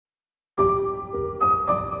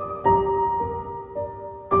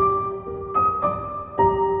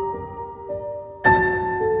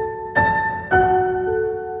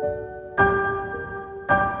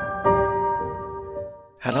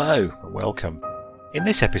welcome. In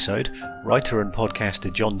this episode, writer and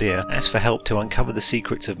podcaster John Deere asks for help to uncover the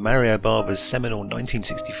secrets of Mario Bava's seminal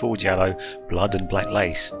 1964 giallo, Blood and Black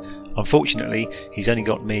Lace. Unfortunately, he's only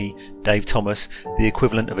got me, Dave Thomas, the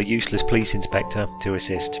equivalent of a useless police inspector, to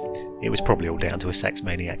assist. It was probably all down to a sex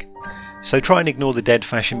maniac. So try and ignore the dead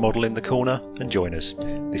fashion model in the corner and join us.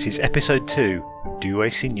 This is episode 2 of Due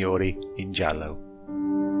Signori in Giallo.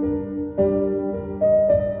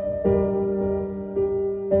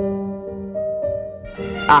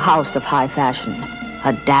 A house of high fashion,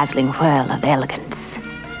 a dazzling whirl of elegance,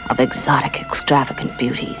 of exotic, extravagant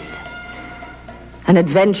beauties. An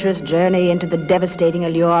adventurous journey into the devastating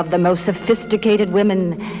allure of the most sophisticated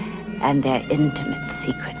women and their intimate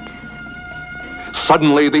secrets.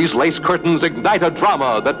 Suddenly, these lace curtains ignite a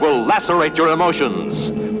drama that will lacerate your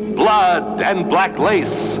emotions. Blood and Black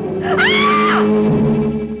Lace.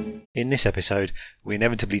 In this episode, we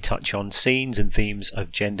inevitably touch on scenes and themes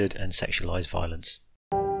of gendered and sexualized violence.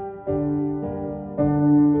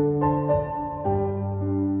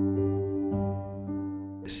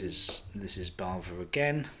 This is Bava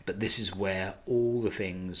again, but this is where all the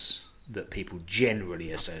things that people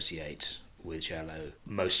generally associate with giallo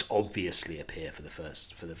most obviously appear for the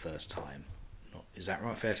first time. Is that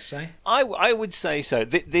right? Fair to say? I would say so.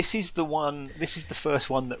 This is the one. This is the first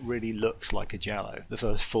one that really looks like a giallo. The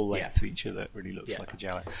first full-length feature that really looks like a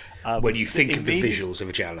giallo. When you think of the visuals of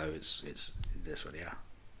a giallo, it's this one, yeah.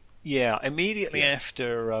 Yeah, immediately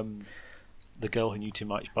after The Girl Who Knew Too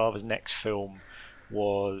Much, Bava's next film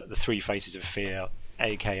was The Three Faces of Fear,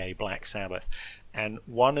 aka Black Sabbath, and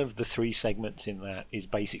one of the three segments in that is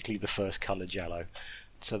basically the first colour giallo.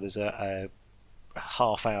 So there's a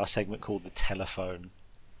half-hour segment called The Telephone,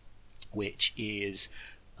 which is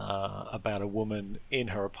about a woman in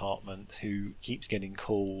her apartment who keeps getting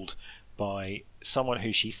called by someone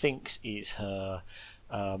who she thinks is her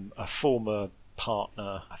a former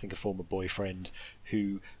partner, I think a former boyfriend,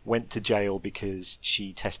 who went to jail because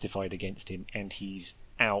she testified against him, and he's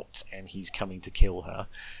out and he's coming to kill her.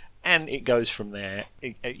 And it goes from there.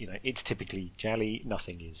 It's typically giallo.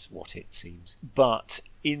 Nothing is what it seems. But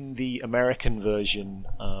in the American version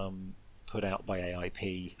put out by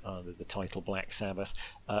AIP, the title Black Sabbath,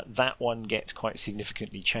 that one gets quite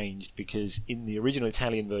significantly changed, because in the original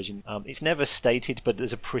Italian version, it's never stated, but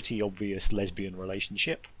there's a pretty obvious lesbian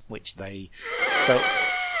relationship, which they felt...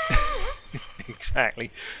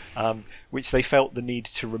 Exactly, which they felt the need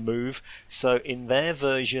to remove. So in their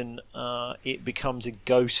version, it becomes a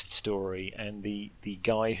ghost story, and the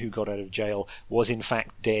guy who got out of jail was in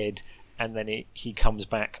fact dead, and then he comes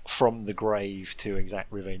back from the grave to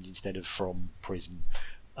exact revenge instead of from prison,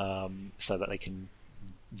 so that they can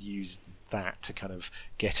use that to kind of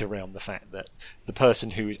get around the fact that the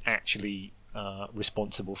person who is actually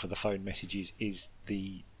responsible for the phone messages is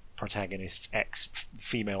the protagonist's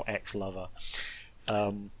female ex-lover,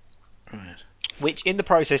 right. Which in the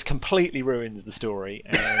process completely ruins the story.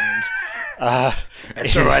 And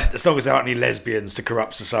it's all right as long as there aren't any lesbians to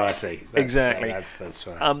corrupt society. Exactly. That's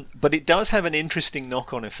fine. But it does have an interesting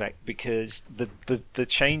knock-on effect, because the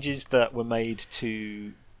changes that were made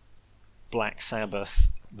to Black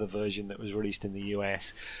Sabbath, the version that was released in the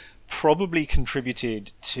US, probably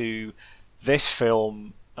contributed to this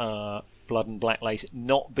film, Blood and Black Lace,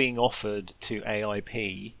 not being offered to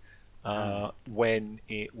AIP when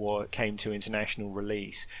it came to international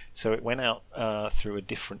release. So it went out through a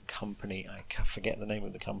different company. I forget the name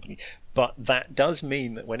of the company, but that does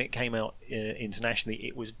mean that when it came out internationally,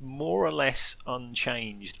 it was more or less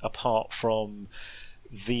unchanged, apart from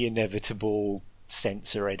the inevitable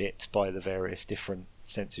censor edits by the various different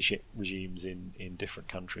censorship regimes in different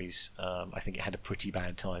countries. I think it had a pretty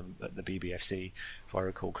bad time at the BBFC, if I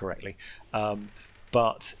recall correctly.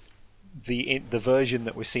 But the version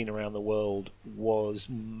that was seen around the world was,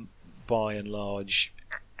 by and large,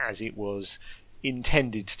 as it was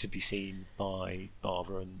intended to be seen by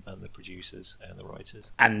Bava and the producers and the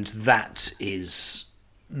writers. And that is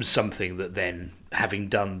something that then, having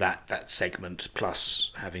done that segment,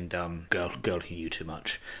 plus having done Girl Who Knew Too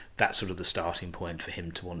Much, that's sort of the starting point for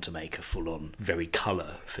him to want to make a full-on, very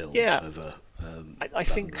colour film over... I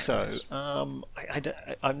think so. I'm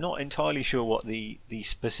not entirely sure what the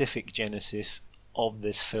specific genesis of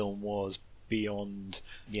this film was, beyond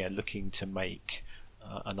looking to make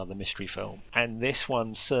another mystery film. And this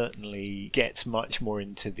one certainly gets much more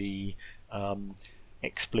into the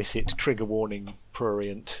explicit, trigger warning,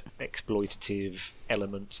 prurient, exploitative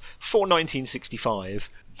elements for 1965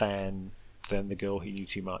 than The Girl Who Knew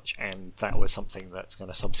Too Much, and that was something that's kind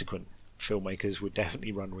of subsequent filmmakers would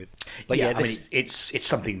definitely run with. But yeah, yeah, I mean, it's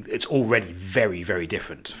something. It's already very, very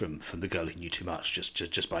different from The Girl Who Knew Too Much.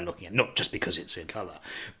 Just by looking at, not just because it's in colour,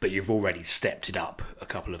 but you've already stepped it up a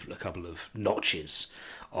couple of notches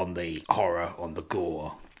on the horror, on the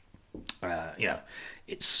gore.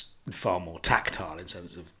 It's far more tactile in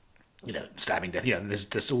terms of stabbing death.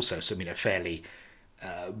 There's also some fairly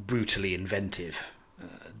brutally inventive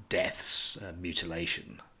deaths,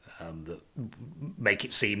 mutilation. That make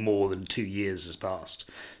it seem more than 2 years has passed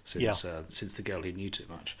since The Girl Who Knew Too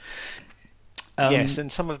Much. Yes,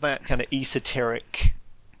 and some of that kind of esoteric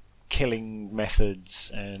killing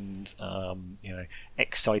methods and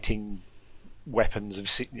exciting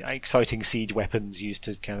siege weapons used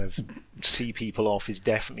to kind of see people off is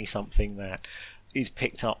definitely something that is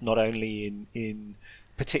picked up not only in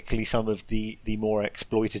particularly some of the more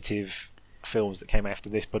exploitative films that came after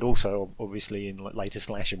this, but also obviously in later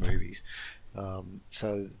slasher movies.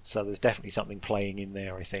 So there's definitely something playing in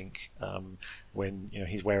there, I think, when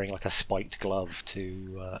he's wearing like a spiked glove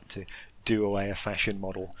to do away a fashion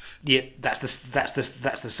model. Yeah, that's the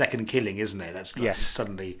second killing, isn't it? That's yes.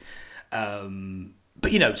 Suddenly,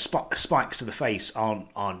 but spikes to the face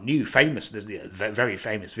aren't new. Famous, there's very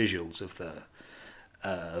famous visuals of the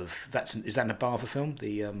is that in a Bava film?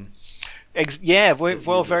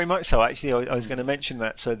 Very much so. Actually, I was going to mention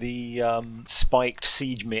that. So the spiked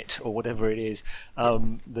siege mitt or whatever it is,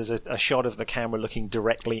 there's a shot of the camera looking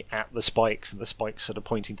directly at the spikes, and the spikes sort of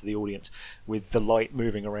pointing to the audience, with the light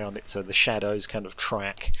moving around it, so the shadows kind of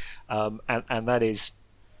track, and that is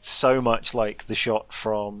so much like the shot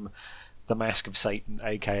from The Mask of Satan,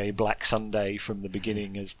 aka Black Sunday, from the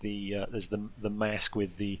beginning, as the mask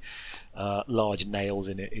with the large nails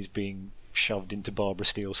in it is being shoved into Barbara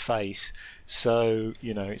Steele's face. So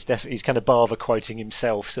it's definitely, he's kind of Bava quoting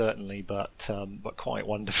himself, certainly, but quite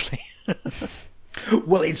wonderfully.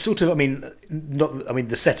 Well, it's sort of,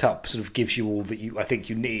 the setup sort of gives you all that I think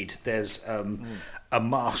you need. There's a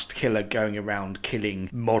masked killer going around killing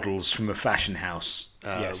models from a fashion house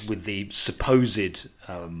with the supposed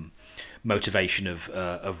motivation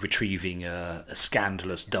of retrieving a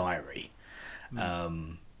scandalous diary.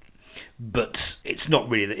 But it's not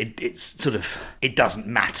really. It's sort of. It doesn't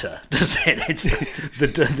matter, does it?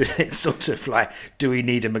 It's sort of like, do we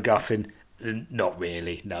need a MacGuffin? Not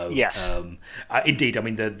really. No. Yes. Indeed. I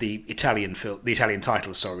mean, the Italian film. The Italian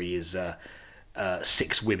title, sorry, is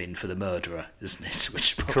 6 Women for the Murderer, isn't it?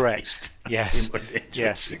 Which correct. Yes.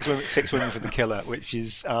 Yes. 6 women for the killer, which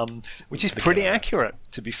is pretty accurate,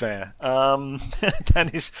 to be fair. That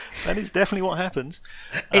is definitely what happens.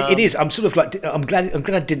 It is. I'm sort of like, I'm glad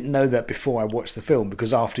I didn't know that before I watched the film,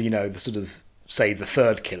 because after the sort of, say, the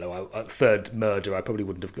third killer, third murder, I probably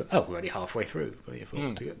wouldn't have gone. Oh, we're only halfway through.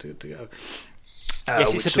 To go.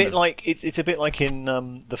 Yes, it's a bit like it's a bit like in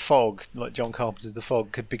The Fog, like John Carpenter's The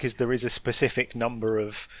Fog, because there is a specific number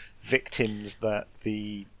of victims that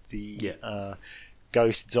the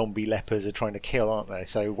ghost zombie lepers are trying to kill, aren't they?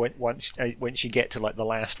 So once you get to like the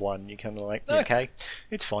last one, you're kind of like, okay,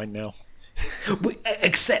 it's fine now.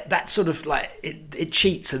 Except that sort of like it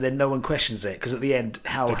cheats, and then no one questions it, because at the end,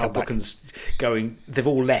 Hal Buchan's going. They've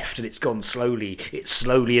all left, and it's gone slowly. It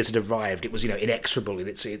slowly as it arrived. It was inexorable, and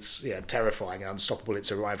it's terrifying and unstoppable.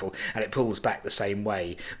 Its arrival, and it pulls back the same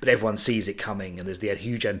way. But everyone sees it coming, and there's the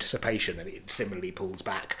huge anticipation, and it similarly pulls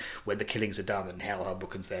back when the killings are done, and Hal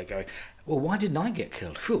Buchan's there going, "Well, why didn't I get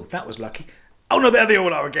killed? Phew, that was lucky." Oh no, there they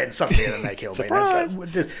all are again. Suddenly, and then they kill me. Surprise!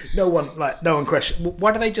 Like, no one questions.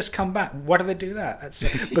 Why do they just come back? Why do they do that?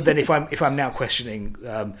 But then, if I'm now questioning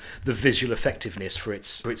the visual effectiveness for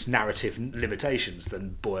its narrative limitations,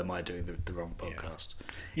 then boy, am I doing the wrong podcast.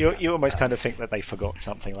 You almost kind of think that they forgot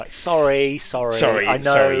something, like sorry. I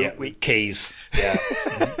know. Keys. Yeah.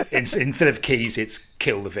 Instead of keys, it's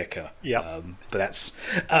kill the vicar. Yeah. But that's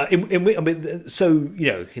in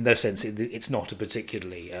that sense, it's not a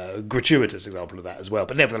particularly gratuitous example of that as well.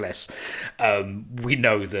 But nevertheless, we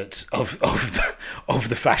know that of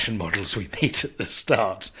the fashion models we meet at the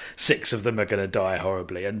start, 6 of them are going to die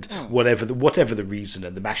horribly, and whatever the reason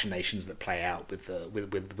and the machinations that play out with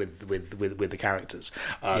the characters,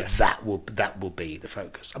 that will be the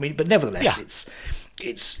focus. I mean, but nevertheless,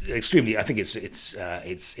 it's extremely. I think it's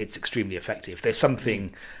extremely effective. There's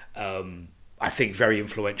something I think very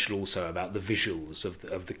influential also about the visuals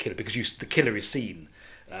of the killer, because the killer is seen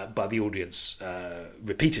by the audience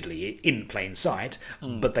repeatedly in plain sight,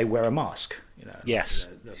 but they wear a mask. Yes.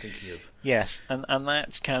 Thinking of. Yes, and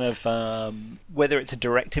that's kind of whether it's a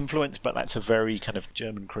direct influence, but that's a very kind of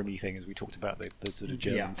German crimi thing, as we talked about the sort of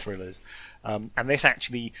German thrillers. And this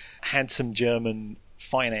actually had some German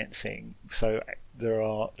financing. So there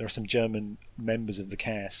are some German members of the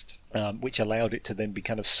cast, which allowed it to then be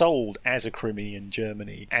kind of sold as a Crimmy in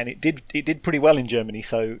Germany, and it did pretty well in Germany.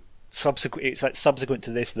 So subsequent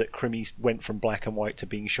to this that Crimmy went from black and white to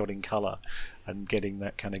being shot in colour and getting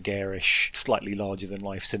that kind of garish, slightly larger than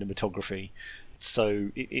life cinematography.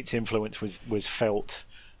 So its influence was felt,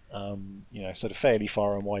 sort of fairly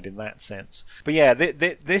far and wide in that sense. But yeah,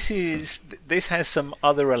 this has some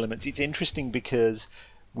other elements. It's interesting because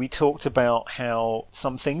we talked about how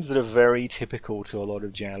some things that are very typical to a lot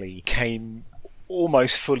of Gialli came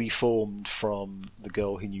almost fully formed from The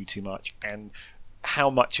Girl Who Knew Too Much, and how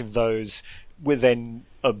much of those were then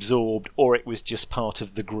absorbed, or it was just part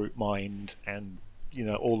of the group mind, and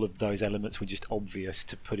all of those elements were just obvious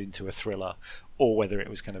to put into a thriller, or whether it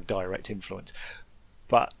was kind of direct influence.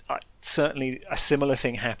 But certainly a similar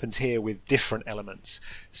thing happens here with different elements.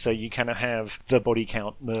 So you kind of have the body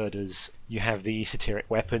count murders, you have the esoteric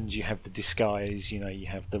weapons, you have the disguise, you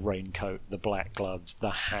have the raincoat, the black gloves, the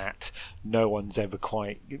hat. No one's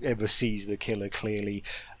ever sees the killer clearly.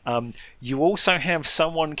 You also have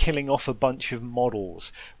someone killing off a bunch of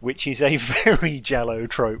models, which is a very Giallo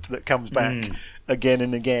trope that comes back again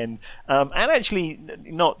and again. And actually,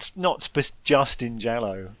 not just in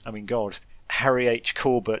Giallo. I mean, God. Harry H.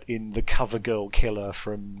 Corbett in The Covergirl Killer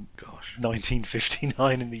from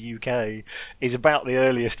 1959 in the UK is about the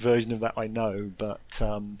earliest version of that I know, but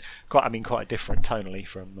quite different tonally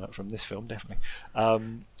from this film, definitely.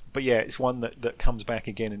 But yeah, it's one that comes back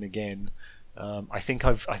again and again. I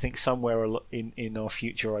think somewhere in our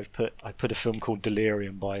future I put a film called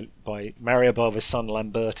Delirium by Mario Bava's son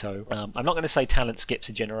Lamberto. I'm not going to say talent skips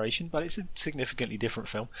a generation, but it's a significantly different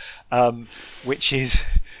film, which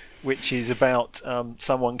is about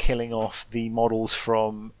someone killing off the models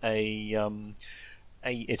from a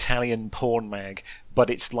Italian porn mag, but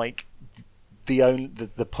it's like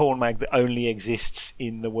the porn mag that only exists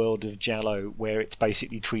in the world of Giallo, where it's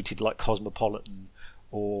basically treated like Cosmopolitan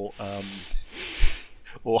or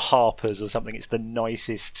Harper's or something. It's the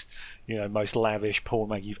nicest, most lavish porn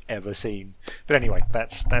mag you've ever seen. But anyway,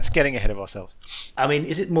 that's getting ahead of ourselves. I mean,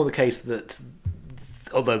 is it more the case that,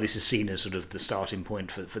 although this is seen as sort of the starting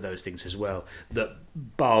point for those things as well, that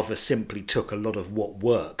Bava simply took a lot of what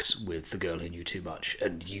worked with The Girl Who Knew Too Much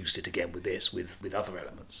and used it again with this, with other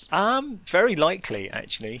elements? Very likely,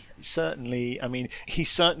 actually. Certainly, I mean,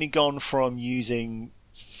 he's certainly gone from using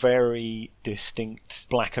very distinct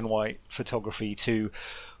black and white photography to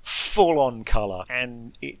full-on colour,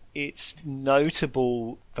 and it's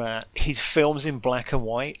notable that his films in black and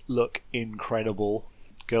white look incredible.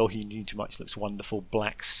 Girl Who Knew Too Much looks wonderful.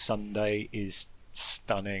 Black Sunday is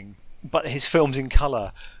stunning. But his films in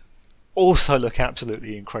colour also look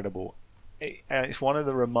absolutely incredible. It's one of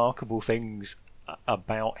the remarkable things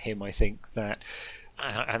about him, I think, that,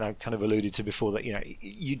 and I kind of alluded to before, that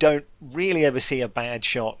you don't really ever see a bad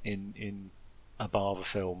shot in a Bava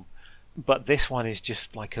film, but this one is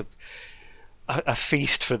just like a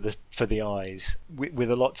feast for the eyes, with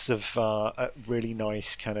lots of really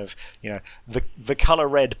nice kind of, the colour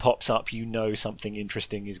red pops up, something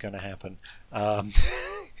interesting is going to happen,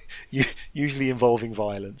 usually involving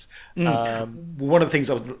violence. One of the things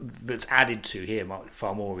that's added to here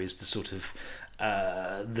far more is the sort of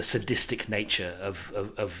the sadistic nature of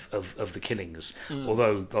the killings.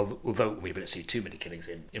 Although we don't see too many killings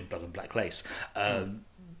in Blood and Black Lace.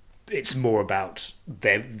 It's more about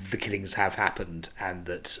the killings have happened and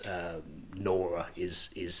that Nora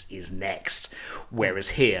is next. Whereas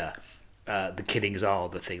here, the killings are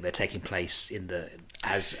the thing; they're taking place in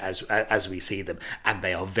as we see them, and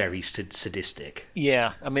they are very sadistic.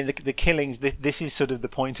 Yeah, I mean the killings. This is sort of the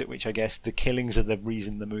point at which I guess the killings are the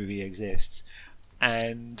reason the movie exists.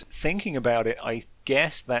 And thinking about it, I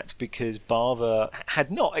guess that's because Bava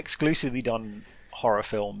had not exclusively done horror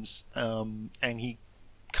films, and he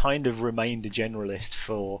kind of remained a generalist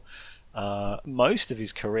for most of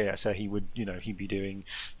his career. So he would, he'd be doing,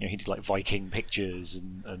 he did like Viking pictures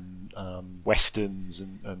and westerns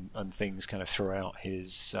and things kind of throughout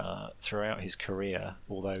his career.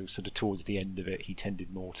 Although sort of towards the end of it, he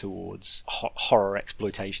tended more towards horror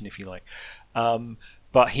exploitation, if you like.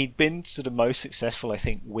 But he'd been sort of most successful, I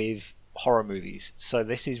think, with horror movies. So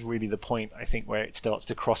this is really the point, I think, where it starts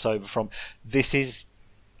to cross over from this is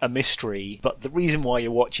a mystery, but the reason why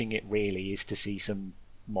you're watching it really is to see some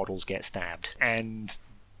models get stabbed. And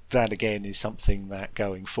that again is something that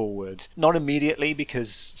going forward, not immediately,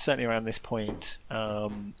 because certainly around this point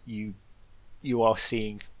you are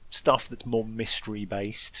seeing stuff that's more mystery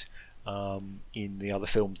based in the other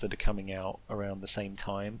films that are coming out around the same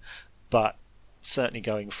time, but certainly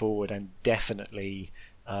going forward, and definitely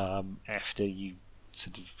after you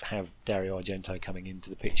sort of have Dario Argento coming into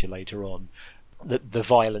the picture later on, the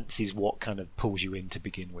violence is what kind of pulls you in to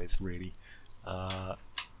begin with, really.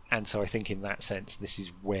 And so I think in that sense, this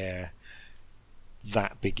is where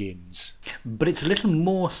that begins. But it's a little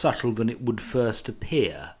more subtle than it would first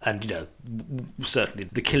appear. And, certainly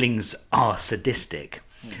the killings are sadistic.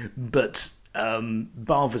 But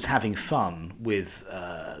Bava's having fun with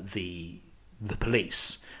the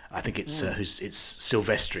police. I think it's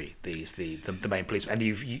Silvestri, the main policeman. And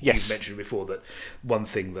you've mentioned before that one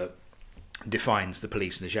thing that defines the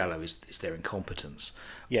police in the Giallo is their incompetence.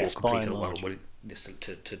 Yes, or by complete and large. unwillingness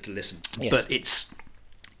to listen. Yes. But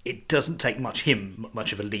it doesn't take much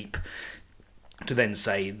of a leap to then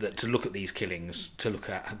say that, to look at these killings, to look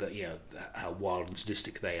at how wild and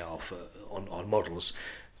sadistic they are on models,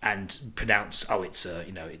 and pronounce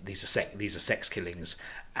these are sex killings,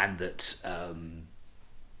 and that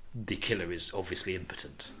the killer is obviously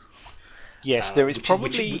impotent. Yes, there is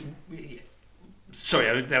probably. Sorry,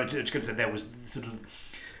 I was going to say there was sort of.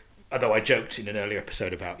 Although I joked in an earlier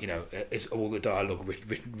episode about, is all the dialogue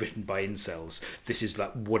written by incels. This is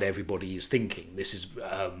like what everybody is thinking. This is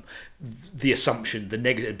the assumption, the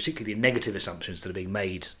negative, particularly the negative assumptions that are being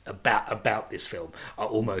made about this film are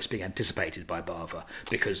almost being anticipated by Bava,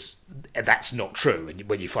 because that's not true. And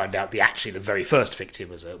when you find out the very first victim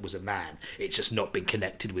was a man, it's just not been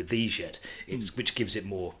connected with these yet. Which gives it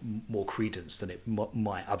more credence than it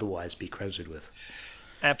might otherwise be credited with.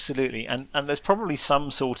 Absolutely, and there's probably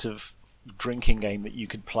some sort of drinking game that you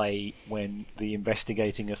could play when the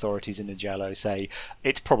investigating authorities in the Giallo say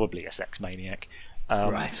it's probably a sex maniac.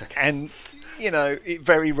 Right, okay. And, it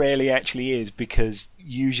very rarely actually is, because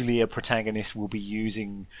usually a protagonist will be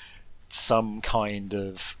using some kind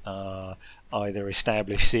of either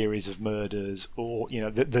established series of murders or,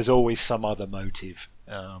 there's always some other motive.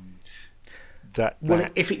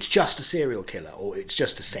 If it's just a serial killer or it's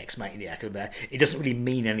just a sex maniac, it doesn't really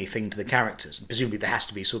mean anything to the characters. And presumably there has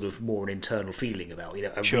to be sort of more an internal feeling about,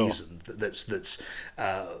 a Sure. reason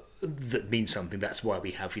that means something. That's why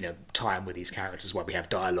we have, time with these characters, why we have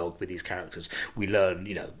dialogue with these characters. We learn,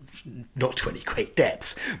 not to any great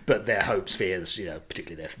depths, but their hopes, fears,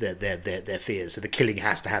 particularly their fears. So the killing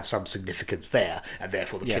has to have some significance there, and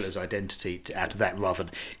therefore the killer's identity to add to that, rather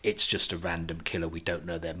than it's just a random killer, we don't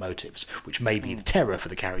know their motives, which may be the terror for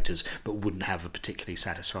the characters, but wouldn't have a particularly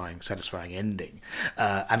satisfying ending.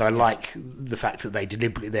 And I like the fact that they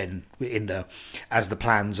deliberately then, as the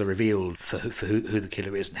plans are revealed for who the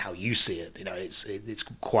killer is and how you see it, it's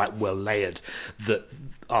quite well layered that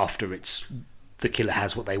after the killer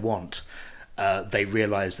has what they want, they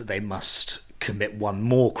realise that they must commit one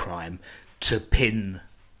more crime to pin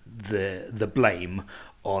the blame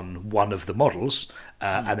on one of the models,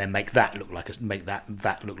 and then make that look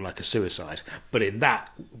like a suicide. But in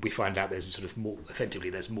that, we find out there's sort of more effectively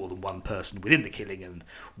there's more than one person within the killing, and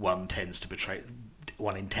one intends to betray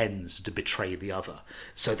the other.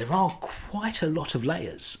 So there are quite a lot of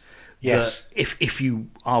layers. Yes. If you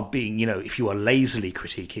are being, if you are lazily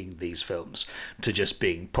critiquing these films to just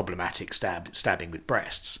being problematic stabbing with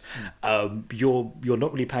breasts, you're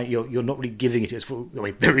not really paying. You're not really giving it its full. I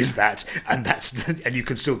mean, there is that, and you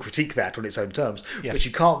can still critique that on its own terms. Yes. But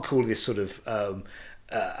you can't call this sort of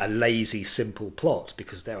a lazy, simple plot,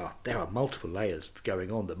 because there are multiple layers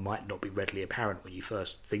going on that might not be readily apparent when you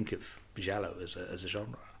first think of Giallo as a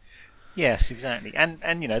genre. Yes, exactly. And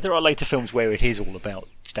there are later films where it is all about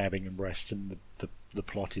stabbing and breasts, and the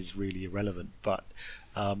plot is really irrelevant. But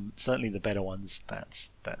certainly the better ones,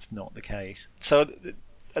 that's not the case. So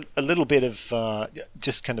a little bit of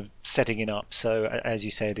just kind of setting it up. So as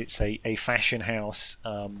you said, it's a fashion house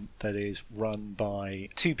that is run by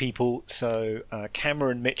two people. So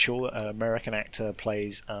Cameron Mitchell, an American actor,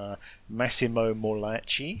 plays Massimo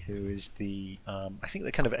Morlacci, who is the I think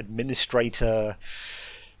the kind of administrator,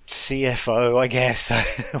 CFO, I guess,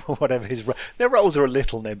 whatever their roles are a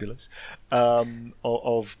little nebulous,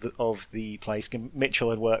 of the place. Mitchell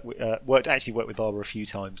had worked with Barbara a few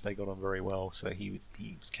times. They got on very well, so he was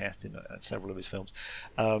cast in several of his films.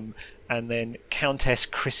 And then Countess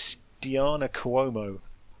Christiana Cuomo,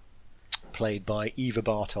 played by Eva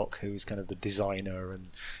Bartok, who is kind of the designer and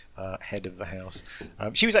head of the house.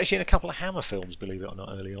 She was actually in a couple of Hammer films, believe it or not,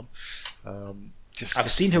 early on.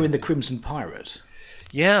 I've seen her in The Crimson Pirate.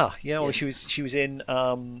 Yeah. Well, she was in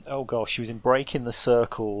she was in Breaking the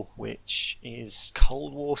Circle, which is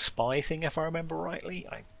Cold War spy thing, if I remember rightly.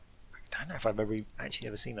 I don't know if I've ever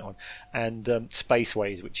seen that one. And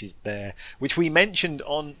Spaceways, which we mentioned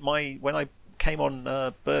on when I came on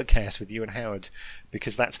Birdcast with you and Howard,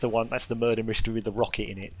 because that's the murder mystery with the rocket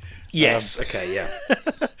in it. Yes. Okay. Yeah.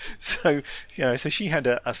 So so she had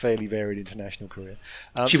a fairly varied international career.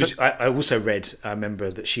 She was. I also read. I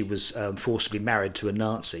remember that she was forcibly married to a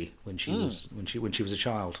Nazi when she was a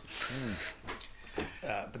child,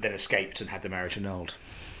 but then escaped and had the marriage annulled.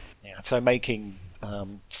 Yeah. So making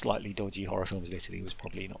slightly dodgy horror films in Italy was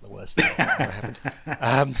probably not the worst thing that ever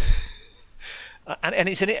happened. And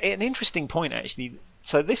it's an interesting point, actually.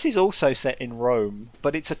 So this is also set in Rome,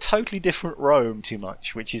 but it's a totally different Rome to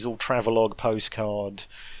much, which is all travelogue, postcard,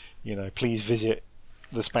 please visit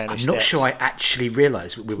the Spanish I'm not Steps. sure I actually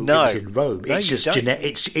realised it was in Rome. No, It's you just don't.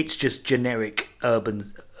 it's just generic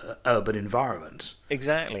urban environment.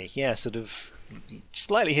 Exactly, yeah, sort of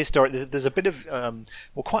slightly historic. There's a bit of,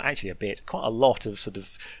 quite a lot of sort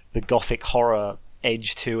of the Gothic horror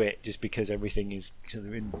edge to it, just because everything is sort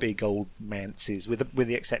of in big old manses, with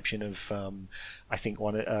the exception of I think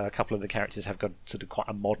a couple of the characters have got sort of quite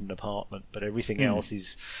a modern apartment, but everything else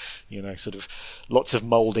is sort of lots of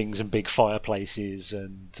mouldings and big fireplaces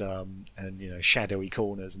and shadowy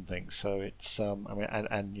corners and things. So it's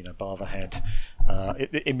Bava had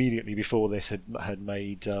immediately before this had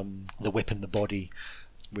made The Whip and the Body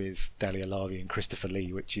with Dalia Lavi and Christopher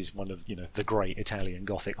Lee, which is one of the great Italian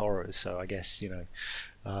Gothic horrors. So I guess he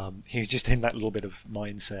was just in that little bit of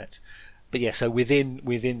mindset. But yeah, so within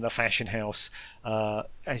the fashion house,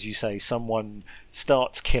 as you say, someone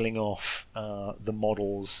starts killing off the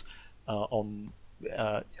models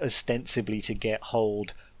ostensibly to get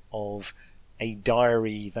hold of a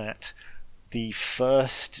diary that the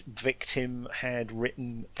first victim had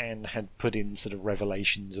written and had put in sort of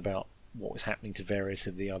revelations about what was happening to various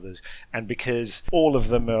of the others. And because all of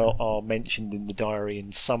them are mentioned in the diary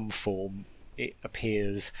in some form, it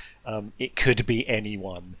appears it could be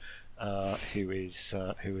anyone who is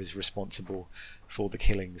responsible for the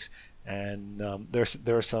killings. And there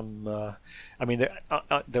are some. There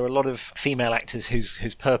are a lot of female actors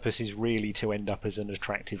whose purpose is really to end up as an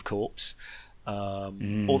attractive corpse.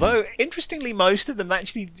 Although interestingly, most of them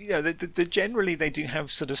actually, generally they do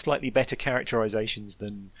have sort of slightly better characterizations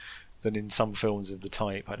than in some films of the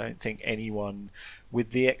type. I don't think anyone,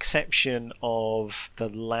 with the exception of the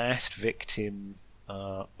last victim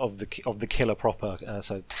of the killer proper,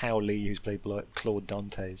 so Tao Li, who's played by Claude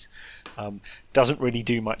Dantes, doesn't really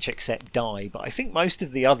do much except die. But I think most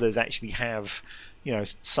of the others actually have,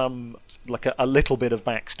 some like a little bit of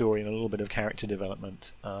backstory and a little bit of character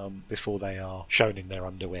development before they are shown in their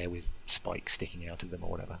underwear with spikes sticking out of them or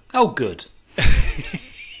whatever. Oh, good.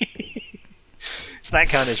 It's that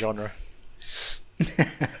kind of genre.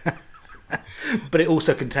 But it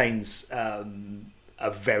also contains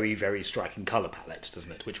a very, very striking colour palette,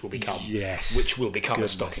 doesn't it? Which will become a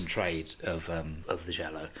stock in trade of the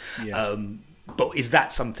Giallo. Yes. But is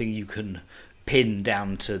that something you can pin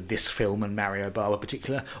down to this film and Mario Bava in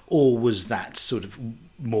particular, or was that sort of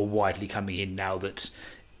more widely coming in now that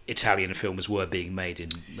Italian films were being made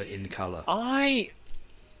in colour?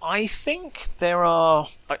 I think there are.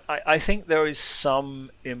 I think there is some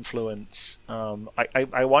influence.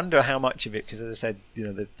 I wonder how much of it, because as I said,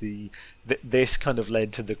 this kind of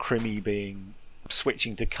led to the Krimi being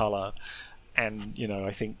switching to colour, and I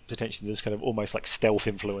think potentially there's kind of almost like stealth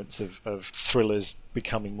influence of thrillers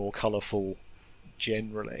becoming more colourful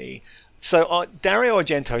generally. So Dario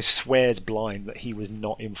Argento swears blind that he was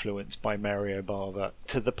not influenced by Mario Bava,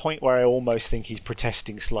 to the point where I almost think he's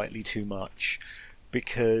protesting slightly too much.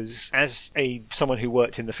 Because as someone who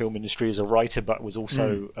worked in the film industry as a writer, but was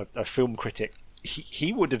also a film critic,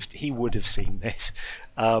 he would have seen this.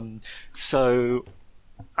 So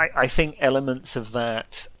I think elements of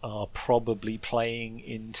that are probably playing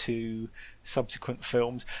into subsequent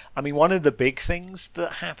films. I mean, one of the big things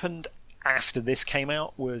that happened after this came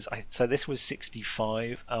out was, so this was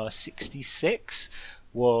 65, 66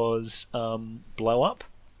 was Blow Up.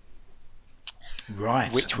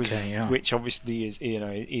 Right, which obviously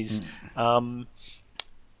is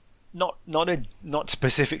not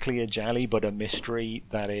specifically a giallo, but a mystery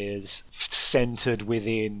that is centered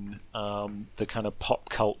within the kind of pop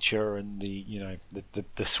culture and the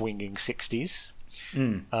swinging 60s.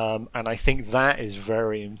 And I think that is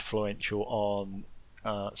very influential on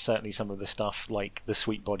certainly some of the stuff like The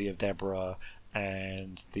Sweet Body of Deborah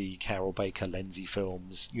and the Carol Baker Lindsay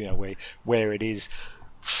films, where it is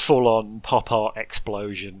full on pop art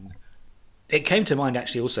explosion. It came to mind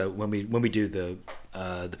actually also when we do the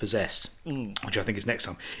Possessed, which I think is next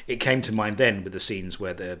time. It came to mind then with the scenes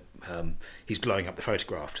where he's blowing up the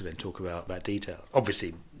photograph to then talk about details.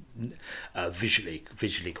 Obviously,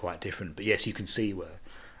 visually quite different, but yes, you can see where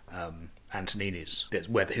Antonini's,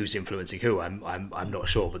 who's influencing who. I'm not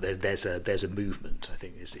sure, but there's a movement. I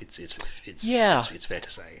think it's fair to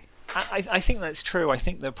say. I think that's true. I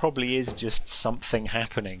think there probably is just something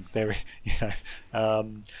happening there,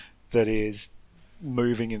 that is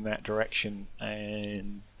moving in that direction,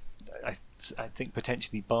 and I think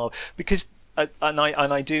potentially Barb, because and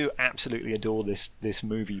I do absolutely adore this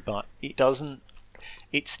movie, but it doesn't.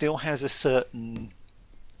 It still has a certain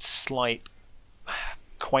slight,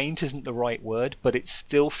 quaint isn't the right word, but it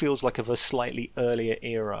still feels like of a slightly earlier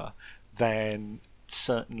era than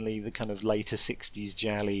certainly the kind of later 60s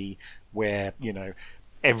Jally, where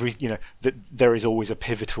there is always a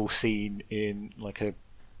pivotal scene in like a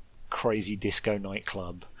crazy disco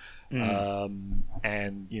nightclub. And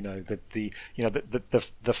the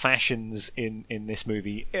fashions in this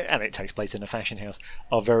movie, and it takes place in a fashion house,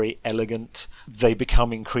 are very elegant. They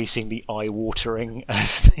become increasingly eye-watering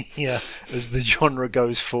as the genre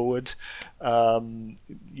goes forward.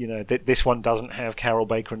 This one doesn't have Carol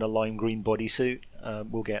Baker in a lime green bodysuit.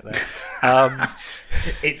 We'll get there.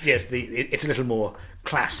 It's a little more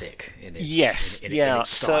classic in its in its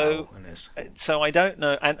style. So so I don't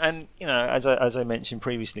know, and as I mentioned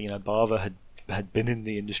previously, Bava had been in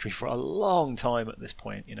the industry for a long time at this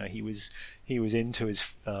point. He was into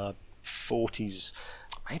his 40s,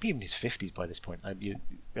 maybe even his 50s by this point.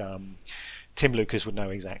 Tim Lucas would know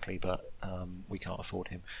exactly, but we can't afford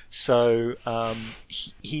him. So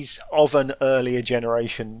he's of an earlier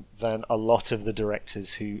generation than a lot of the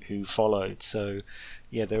directors who followed. So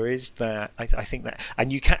yeah, there is that. I think that,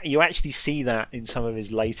 and you actually see that in some of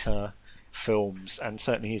his later films, and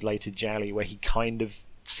certainly his later Jally, where he kind of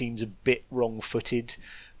seems a bit wrong-footed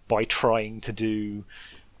by trying to do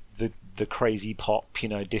the crazy pop,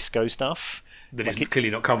 disco stuff. That he's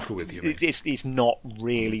clearly not comfortable with. It's not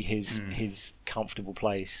really his comfortable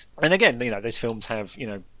place. And again, those films have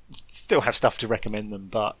still have stuff to recommend them,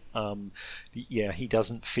 but he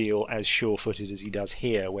doesn't feel as sure-footed as he does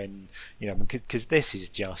here. When because this is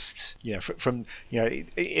just from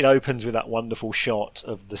it opens with that wonderful shot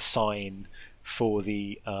of the sign for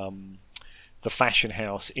the fashion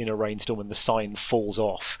house in a rainstorm, and the sign falls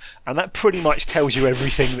off, and that pretty much tells you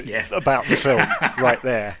everything about the film right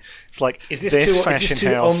there. It's like, is this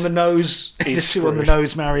too on the nose? Is this too on the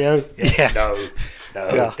nose, Mario? Yeah. No.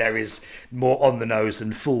 Yeah. There is more on the nose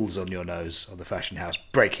than fools on your nose on the fashion house,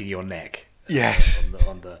 breaking your neck. Yes.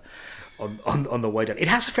 On the way down. It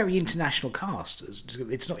has a very international cast.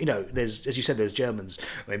 It's not, there's, as you said, there's Germans.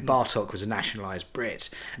 I mean, Bartok was a nationalised Brit,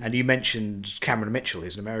 and you mentioned Cameron Mitchell,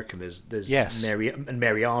 who's an American. There's yes.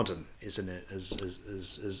 Mary Arden is in it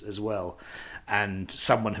as well, and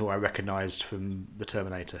someone who I recognised from The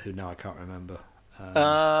Terminator, who now I can't remember.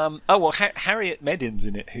 Harriet Medin's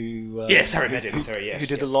in it. Harriet Medin. Who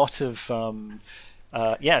did a lot of. So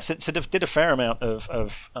did a fair amount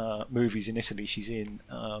of movies in Italy. She's in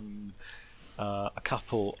a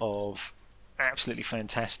couple of absolutely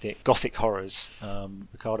fantastic Gothic horrors,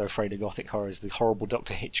 Ricardo Freda Gothic horrors, The Horrible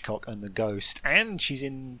Dr. Hitchcock and The Ghost, and she's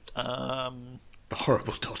in The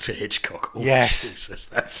Horrible Dr. Hitchcock. Oh, yes, Jesus,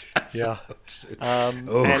 that's yeah.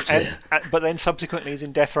 But then subsequently is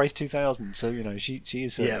in Death Race 2000. So she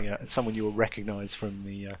is certainly someone you will recognise from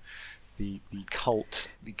the cult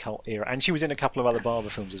era, and she was in a couple of other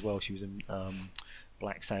Bava films as well. She was in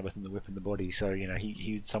Black Sabbath and The Whip and the Body. So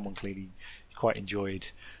he was someone clearly quite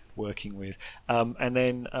enjoyed working with. And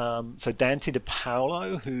then so Dante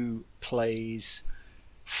DePaulo, who plays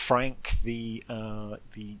Frank, the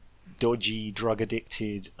dodgy, drug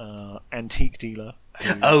addicted antique dealer.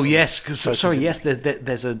 Yes.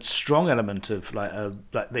 There's a strong element of like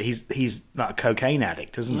he's like a cocaine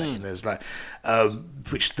addict, isn't he? And there's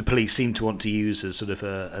which the police seem to want to use as sort of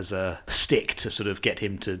as a stick to sort of get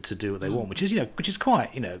him to do what they want, which is quite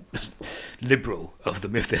liberal of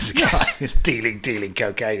them. If there's a guy who's dealing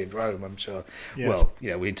cocaine in Rome, I'm sure. Yes. Well,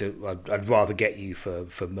 we need to. I'd rather get you for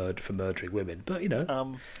murdering women, but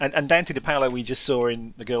And Dante DePaulo we just saw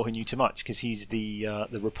in The Girl Who Knew Too Much, because he's the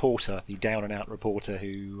reporter, the down and out reporter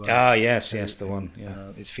who the one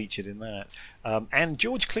is featured in that, and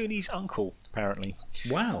George Clooney's uncle apparently.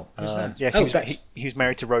 Wow, who's that? Yes, he was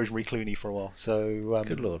married to Rosemary Clooney for a while. So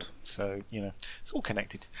good lord. So it's all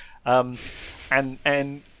connected.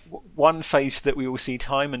 And one face that we will see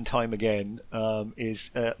time and time again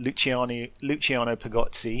is Luciano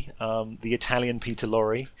Pagozzi, the Italian Peter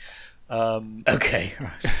Lorre. Okay,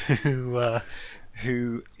 right.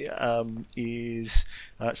 Who is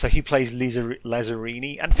so he plays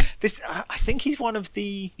Lazzarini, and this I think he's one of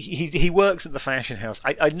the he works at the fashion house.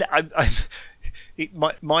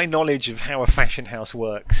 My knowledge of how a fashion house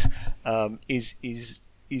works is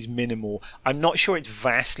minimal. I'm not sure it's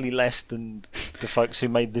vastly less than the folks who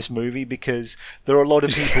made this movie, because there are a lot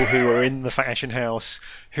of people who are in the fashion house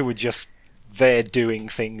who are just they're doing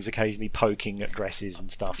things occasionally, poking at dresses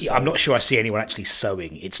and stuff. Yeah, so. I'm not sure I see anyone actually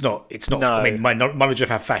sewing. It's not. No. I mean, my knowledge of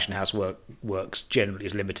how Fashion House works generally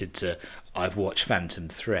is limited to I've watched Phantom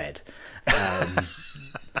Thread,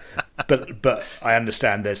 but I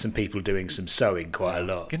understand there's some people doing some sewing quite a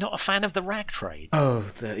lot. You're not a fan of the rag trade? Oh,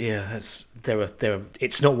 yeah. There are.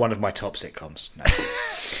 It's not one of my top sitcoms. No.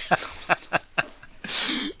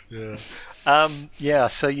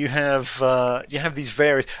 So you have these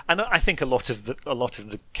various, and I think a lot of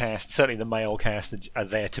the cast, certainly the male cast, are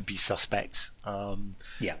there to be suspects.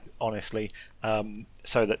 Honestly,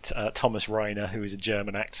 so that Thomas Reiner, who is a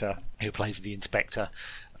German actor who plays the inspector,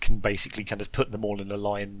 can basically kind of put them all in a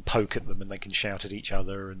line, poke at them, and they can shout at each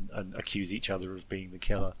other and accuse each other of being the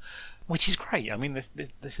killer, which is great. I mean, this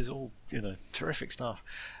is all terrific stuff.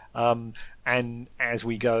 And as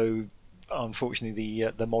we go, unfortunately,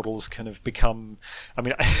 the models kind of become. I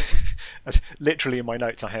mean, literally in my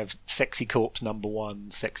notes, I have sexy corpse number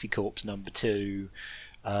 1, sexy corpse number 2,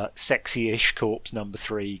 sexy-ish corpse number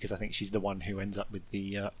 3, because I think she's the one who ends up with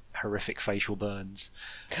the horrific facial burns.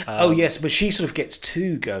 Yes, but she sort of gets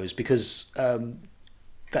 2 goes because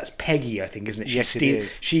that's Peggy, I think, isn't it? Yes, it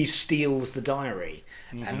is. She steals the diary,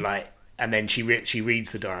 and then she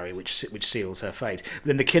reads the diary, which seals her fate.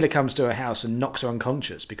 Then the killer comes to her house and knocks her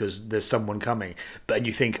unconscious because there's someone coming. And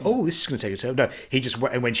you think, oh, this is going to take a turn. No,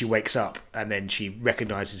 and when she wakes up and then she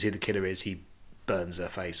recognises who the killer is, he burns her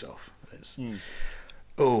face off.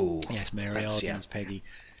 Oh, yes, Mary Arden's Peggy.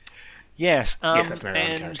 Yes, yes, that's Mary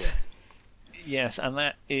Arden character. Yes, and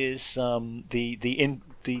that is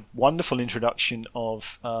the wonderful introduction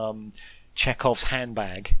of Chekhov's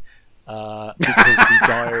handbag. Because the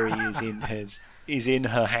diary is in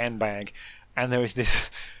her handbag, and there is this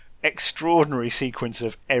extraordinary sequence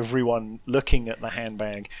of everyone looking at the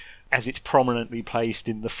handbag as it's prominently placed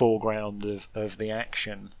in the foreground of the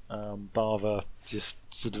action. Bava just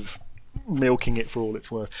sort of milking it for all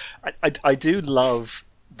it's worth. I do love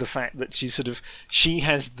the fact that she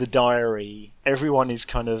has the diary. Everyone is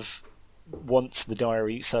kind of wants the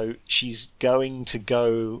diary, so she's going to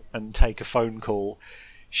go and take a phone call.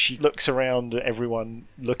 She looks around at everyone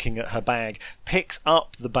looking at her bag, picks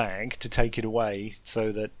up the bag to take it away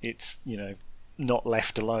so that it's, not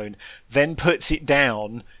left alone, then puts it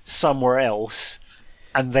down somewhere else,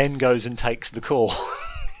 and then goes and takes the call.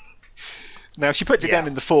 Now, she puts it down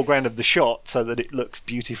in the foreground of the shot so that it looks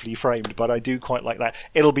beautifully framed, but I do quite like that.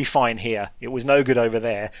 It'll be fine here. It was no good over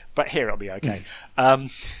there, but here it'll be okay.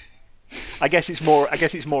 I guess it's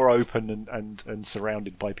more open and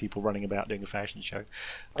surrounded by people running about doing a fashion show.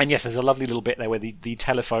 And yes, there's a lovely little bit there where the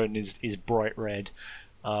telephone is bright red,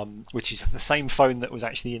 which is the same phone that was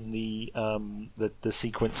actually in the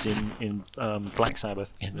sequence in Black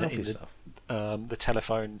Sabbath in the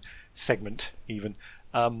telephone segment even.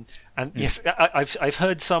 Yes, I've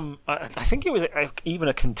heard some. I think it was even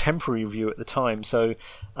a contemporary review at the time. So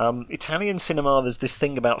Italian cinema, there's this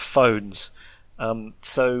thing about phones.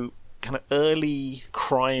 So kind of early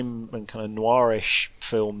crime and kind of noirish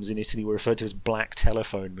films in Italy were referred to as black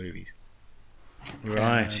telephone movies.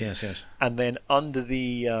 Right. Yes. And then under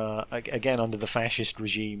the under the fascist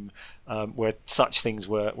regime, where such things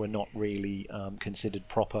were not really considered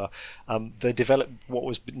proper, they developed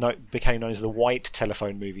what became known as the white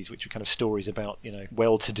telephone movies, which were kind of stories about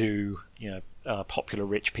well-to-do popular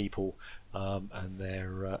rich people, and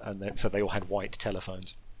so they all had white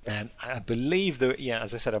telephones. And I believe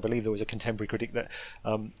as I said, I believe there was a contemporary critic that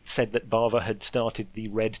said that Bava had started the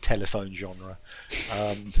red telephone genre,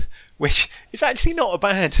 which is actually not a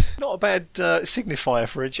bad signifier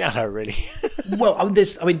for a giallo, really. Well,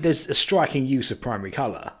 there's a striking use of primary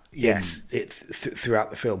colour. Yes, throughout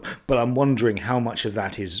the film, but I'm wondering how much of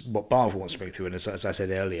that is what Bava wants to bring through, and as I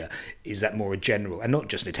said earlier, is that more a general, and not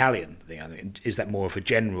just an Italian thing? I think is that more of a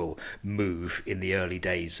general move in the early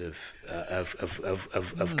days of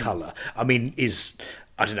colour? I mean,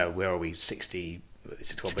 I don't know, where are we? 65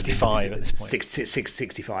 at this point.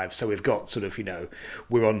 65. So we've got sort of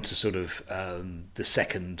we're on to sort of the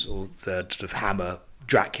second or third sort of Hammer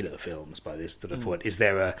Dracula films by this sort of point. Is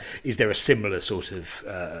there a similar sort of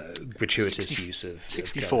gratuitous use of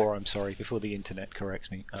 64? I'm sorry, before the internet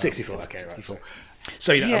corrects me. 64. Okay, 64. Right.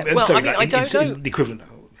 So I don't know the equivalent.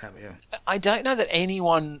 I don't know that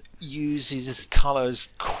anyone uses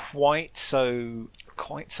colours quite so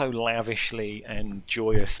lavishly and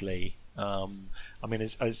joyously. I mean,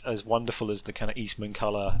 as wonderful as the kind of Eastman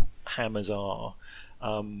colour hammers are.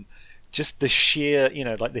 Just the sheer,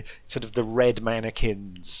 like the sort of the red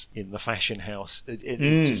mannequins in the fashion house.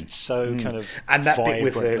 It's just so kind of and that vibrant.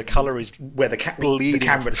 Bit with the colour is where the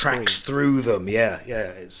camera tracks through them. Yeah.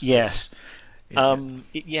 Yes.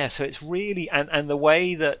 So it's really and the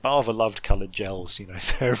way that Bava loved coloured gels,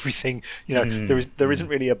 so everything, there isn't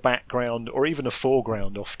really a background or even a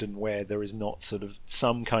foreground often where there is not sort of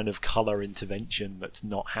some kind of colour intervention that's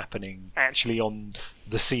not happening actually on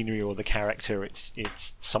the scenery or the character. It's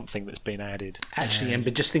something that's been added. Actually,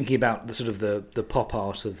 but just thinking about the sort of the pop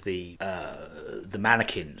art of the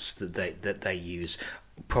mannequins that they use,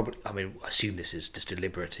 probably, I mean, I assume this is just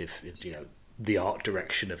deliberative, the art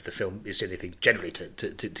direction of the film is anything generally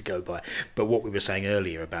to go by. But what we were saying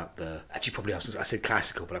earlier about I said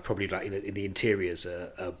classical, but I probably like in the interiors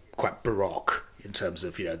are quite baroque in terms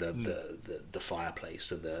of the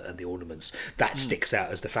fireplace and the ornaments. That sticks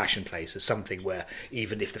out as the fashion place, as something where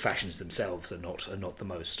even if the fashions themselves are not the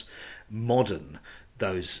most modern,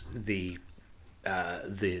 the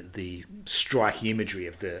striking imagery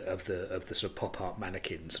of the sort of pop art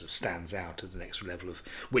mannequin sort of stands out at the next level of,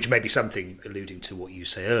 which may be something alluding to what you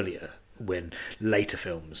say earlier, when later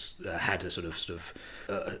films had a sort of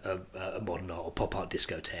a modern art or pop art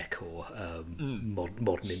discotheque or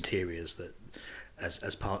modern interiors that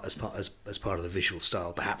as part of the visual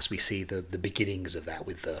style. Perhaps we see the beginnings of that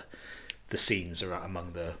with the scenes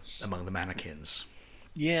among the mannequins.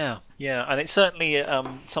 Yeah, and it's certainly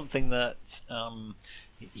something that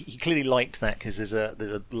he clearly liked that, because there's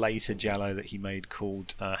a later giallo that he made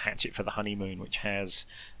called Hatchet for the Honeymoon, which has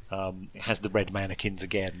the red mannequins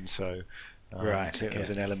again. So it was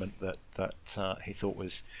an element that he thought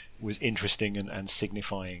was interesting and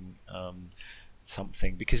signifying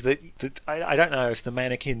something, because I don't know if the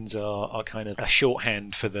mannequins are kind of a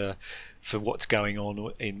shorthand for what's going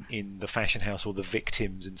on in the fashion house, or the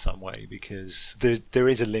victims in some way, because there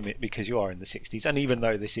is a limit, because you are in the 60s, and even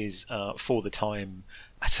though this is for the time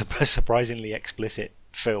a surprisingly explicit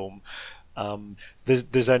film,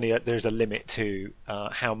 there's a limit to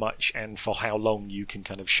how much and for how long you can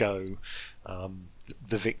kind of show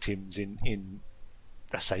the victims in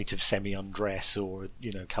a state of semi-undress, or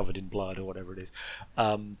covered in blood, or whatever it is.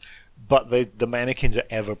 But the mannequins are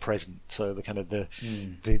ever present, so the kind of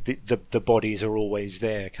the bodies are always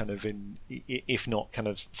there, kind of in, if not kind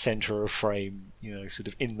of center of frame, sort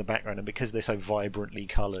of in the background. And because they're so vibrantly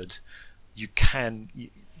coloured, you can't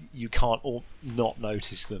not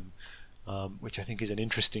notice them, which I think is an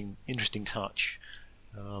interesting touch.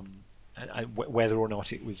 Whether or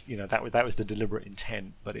not it was, that was the deliberate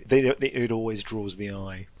intent, but it always draws the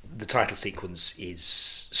eye. The title sequence is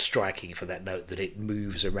striking for that note that it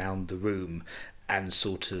moves around the room and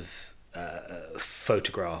sort of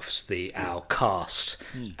photographs our cast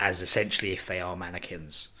as essentially if they are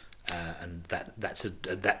mannequins, and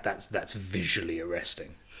that's visually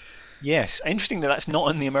arresting. Yes, interesting that's not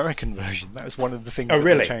in the American version. That was one of the things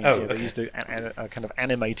they changed. Okay. They used a kind of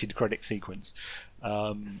animated credit sequence,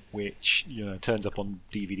 which turns up on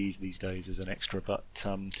DVDs these days as an extra. But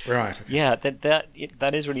right, okay. Yeah,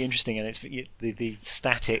 that is really interesting, and it's the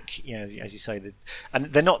static, as you say, and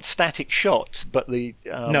they're not static shots, but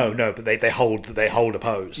but they hold a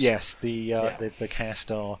pose. Yes, the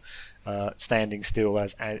cast are standing still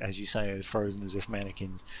as you say, frozen as if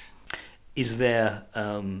mannequins. Is there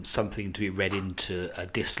something to be read into a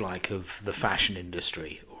dislike of the fashion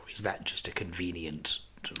industry, or is that just a convenient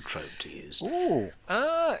sort of trope to use?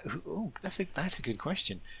 That's a good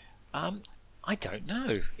question. I don't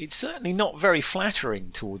know. It's certainly not very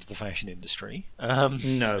flattering towards the fashion industry.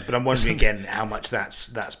 No, but I'm wondering again how much that's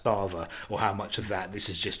Bava, or how much of that this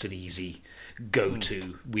is just an easy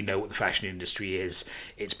go-to. We know what the fashion industry is.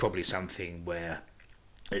 It's probably something where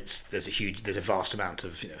there's a vast amount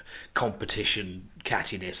of competition,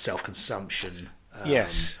 cattiness, self-consumption.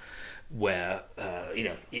 Yes, where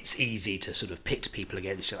it's easy to sort of pit people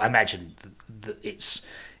against each other. I imagine that it's,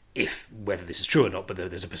 whether this is true or not, but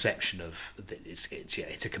there's a perception of that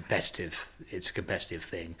it's a competitive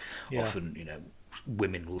thing. Yeah. Often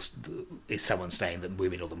women is someone saying that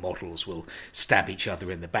women or the models will stab each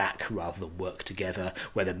other in the back rather than work together,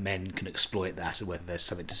 whether men can exploit that, or whether there's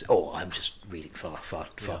something to say, I'm just reading far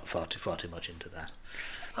too much into that.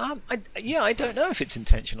 I don't know if it's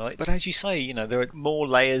intentional, but as you say, there are more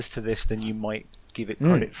layers to this than you might give it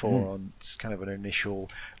credit for on just kind of an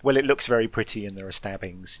initial. Well, it looks very pretty, and there are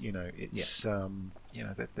stabbings. It's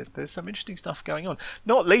there's some interesting stuff going on.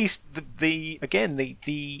 Not least the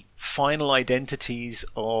final identities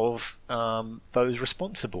of those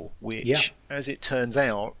responsible, which, as it turns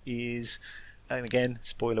out, is, and again,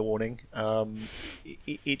 spoiler warning,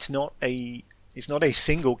 it's not a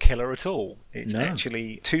single killer at all. It's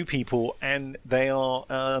actually two people, and they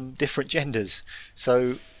are different genders.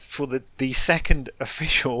 So for the second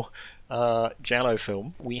official Giallo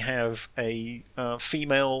film, we have a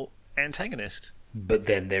female antagonist, but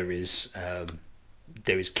then there is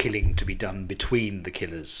killing to be done between the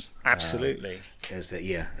killers. Absolutely. As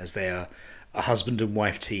they are a husband and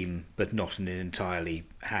wife team, but not in an entirely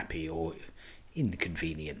happy or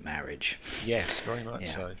inconvenient marriage. Yes, very much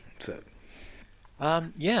so.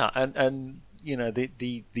 And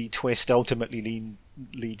the twist ultimately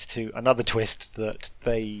leads to another twist that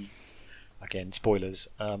they, again, spoilers,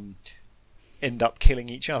 end up killing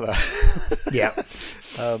each other. Yeah.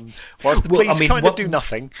 Whilst the police do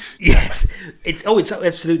nothing. Yes, it's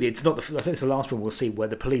absolutely. It's not. I think it's the last one we'll see where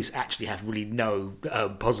the police actually have really no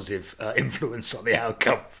positive influence on the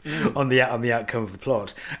outcome on the outcome of the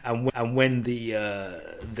plot. And when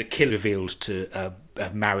the killer revealed to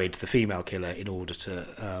have married the female killer in order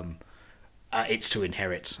to. It's to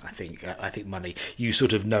inherit, I think money. You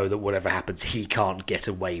sort of know that whatever happens, he can't get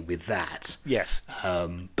away with that. Yes.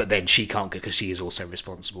 But then she can't, because she is also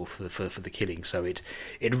responsible for the killing. So it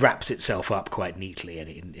wraps itself up quite neatly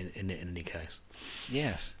in any case.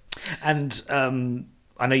 Yes. And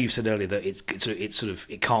I know you said earlier that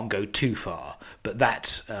it can't go too far, but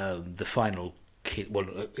that the final.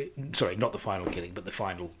 Not the final killing, but the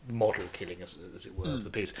final model killing, as it were, of the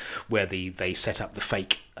piece, where they set up the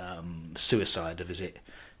fake suicide of, is it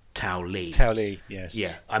Tao Li? Tao Li, yes.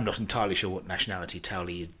 Yeah, I'm not entirely sure what nationality Tao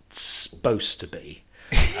Li is supposed to be,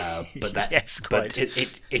 but that, yes, but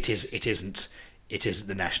it isn't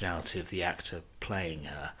the nationality of the actor playing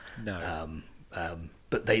her. No.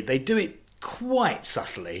 But they do it quite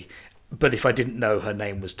subtly. But if I didn't know her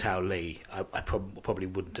name was Tao Li, I probably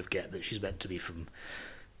wouldn't have get that she's meant to be from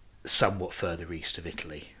somewhat further east of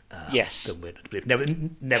Italy. Yes. Than we'd believe.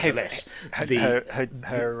 Nevertheless, her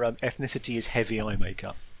ethnicity is heavy eye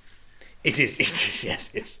makeup. It is.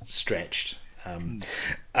 Yes, it's stretched.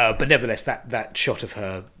 But nevertheless, that shot of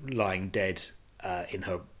her lying dead in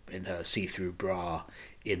her see-through bra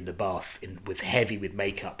in the bath with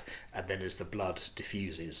makeup, and then as the blood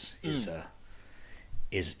diffuses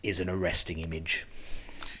is an arresting image.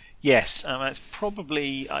 Yes, that's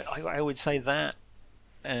probably I would say that,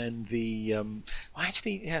 and the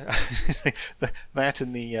that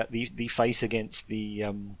and the face against the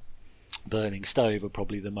burning stove are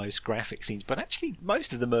probably the most graphic scenes. But actually,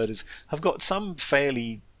 most of the murders have got some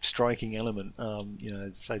fairly striking element.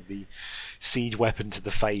 Say the siege weapon to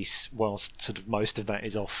the face, whilst sort of most of that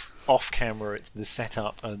is off camera. It's the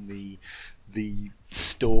setup and the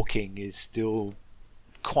stalking is still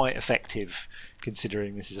quite effective,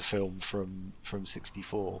 considering this is a film from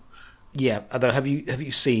 '64. Yeah, although have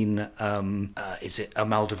you seen is it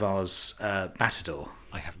Almodovar's Matador?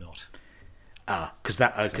 I have not. Because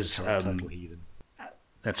total heathen.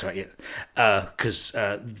 That's right. Yeah, because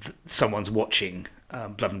someone's watching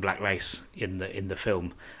Blood and Black Lace in the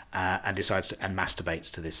film and decides to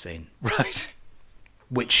masturbates to this scene. Right.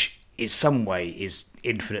 Which in some way is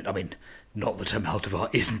infinite. I mean, not that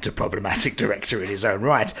Almodovar isn't a problematic director in his own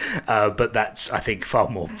right, but that's, I think, far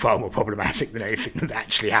more problematic than anything that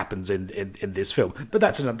actually happens in this film. But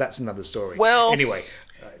that's another story. Well, anyway,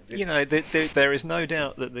 there is no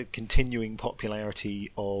doubt that the continuing popularity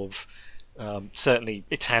of certainly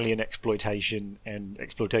Italian exploitation and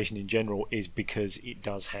exploitation in general is because it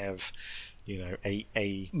does have,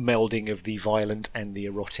 a melding of the violent and the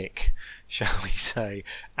erotic, shall we say,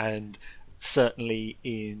 and certainly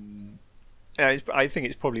I think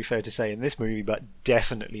it's probably fair to say in this movie, but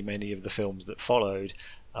definitely many of the films that followed,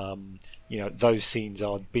 those scenes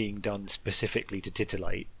are being done specifically to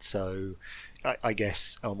titillate. So I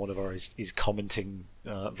guess Almodovar is commenting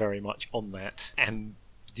very much on that. And,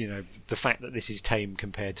 the fact that this is tame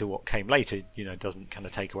compared to what came later, doesn't kind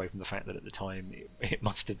of take away from the fact that at the time it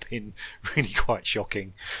must have been really quite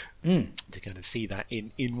shocking to kind of see that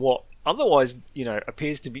in what otherwise,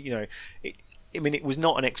 appears to be, it was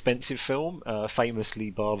not an expensive film. Famously,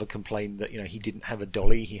 Bava complained that he didn't have a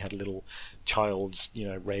dolly; he had a little child's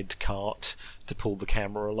red cart to pull the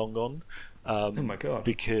camera along on. Oh my god!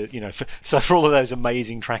 Because for all of those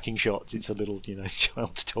amazing tracking shots, it's a little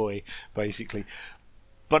child's toy basically.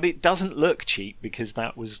 But it doesn't look cheap because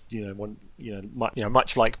that was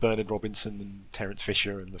much like Bernard Robinson and Terence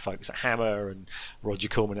Fisher and the folks at Hammer and Roger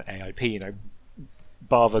Corman at AIP.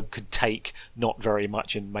 Bava could take not very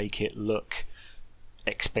much and make it look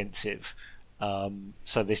expensive.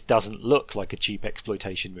 So this doesn't look like a cheap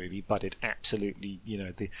exploitation movie, but it absolutely,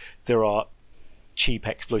 there are cheap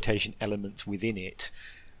exploitation elements within it,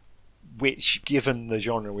 which, given the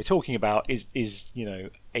genre we're talking about, is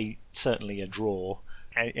certainly a draw.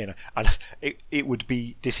 And it would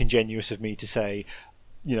be disingenuous of me to say,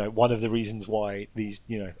 one of the reasons why these,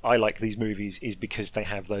 I like these movies is because they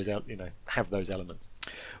have those elements.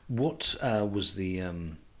 What was the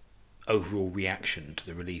overall reaction to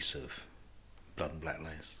the release of Blood and Black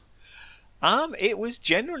Lace? It was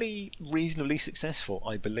generally reasonably successful,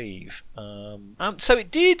 I believe. So it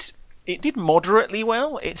did moderately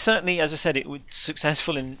well. It certainly, as I said, it was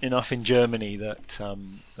successful enough in Germany that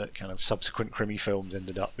that kind of subsequent Krimi films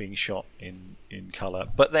ended up being shot in colour.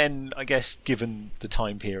 But then, I guess, given the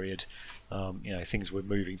time period, things were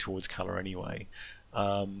moving towards colour anyway.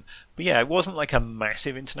 But yeah, it wasn't like a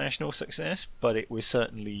massive international success, but it was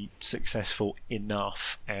certainly successful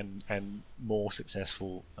enough, and more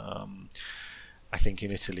successful, I think,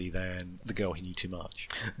 in Italy than The Girl Who Knew Too Much.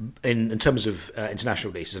 In terms of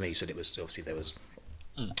international releases, I know you said it was obviously there was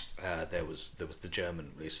the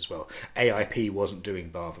German release as well. AIP wasn't doing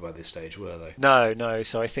Bava by this stage, were they? No.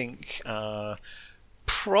 So I think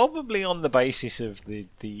probably on the basis of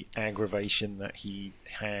the aggravation that he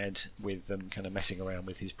had with them kind of messing around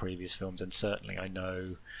with his previous films, and certainly I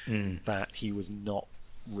know that he was not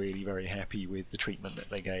really very happy with the treatment that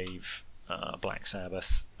they gave Black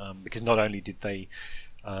Sabbath, because not only did they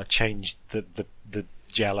change the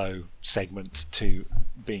Giallo segment to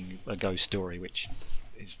being a ghost story, which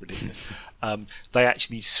is ridiculous, they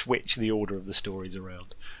actually switched the order of the stories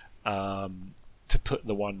around to put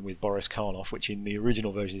the one with Boris Karloff, which in the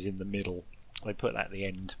original version is in the middle. They put that at the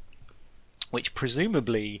end, which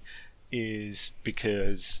presumably is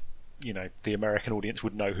because the American audience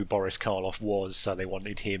would know who Boris Karloff was, so they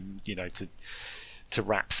wanted him to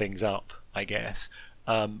wrap things up, I guess.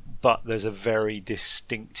 But there's a very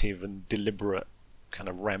distinctive and deliberate kind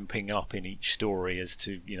of ramping up in each story as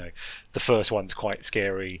to, the first one's quite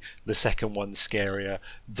scary, the second one's scarier,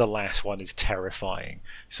 the last one is terrifying.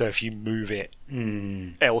 So if you move it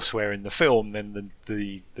elsewhere in the film, then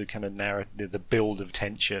the kind of narrative, the build of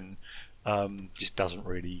tension just doesn't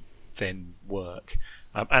really then work.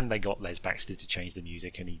 And they got Les Baxter to change the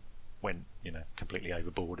music, and he went completely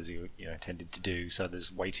overboard, as he tended to do. So there's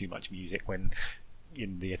way too much music, when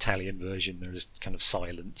in the Italian version there is kind of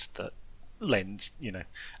silence that lends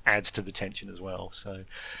adds to the tension as well. So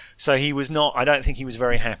he was not, I don't think he was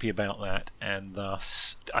very happy about that, and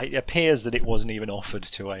thus it appears that it wasn't even offered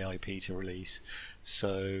to AIP to release.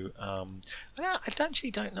 So I actually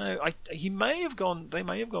don't know. They may have gone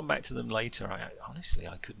back to them later. Honestly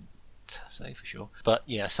I couldn't say for sure, but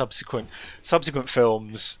yeah, subsequent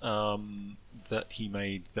films that he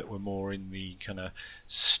made that were more in the kind of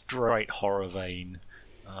straight horror vein,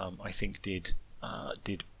 I think did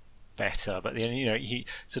better. But then he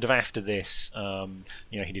sort of, after this,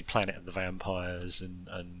 he did Planet of the Vampires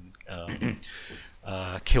and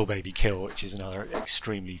Kill Baby Kill, which is another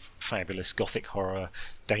extremely fabulous gothic horror.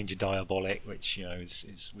 Danger Diabolik, which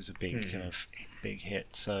was a big kind of big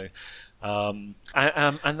hit. So and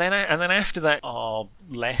then after that are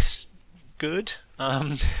less good,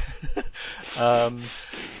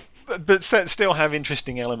 but still have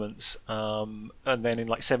interesting elements. And then in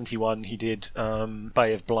like 1971 he did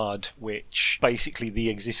Bay of Blood, which basically the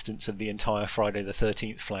existence of the entire Friday the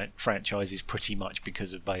 13th franchise is pretty much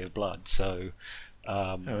because of Bay of Blood. So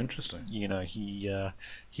interesting.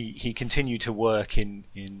 He continued to work in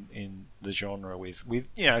the genre with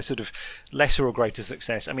sort of lesser or greater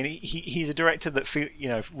success. I mean, he's a director that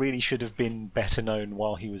really should have been better known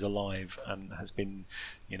while he was alive, and has been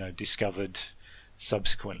discovered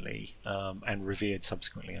subsequently and revered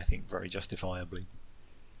subsequently, I think very justifiably.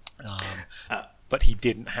 But he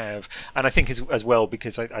didn't have, and I think as well,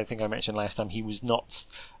 because I think I mentioned last time, he was not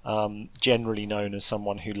generally known as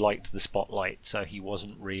someone who liked the spotlight, so he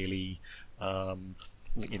wasn't really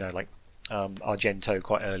like Argento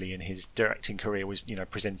quite early in his directing career was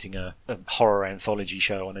presenting a horror anthology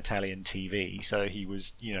show on Italian TV, so he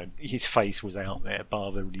was his face was out there.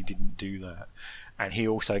 Bava really didn't do that, and he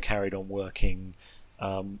also carried on working.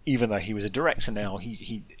 Even though he was a director now,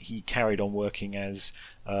 he carried on working as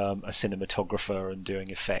a cinematographer and doing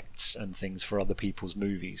effects and things for other people's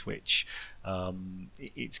movies, which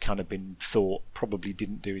it's kind of been thought probably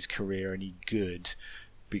didn't do his career any good,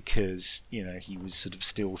 because he was sort of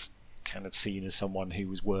still kind of seen as someone who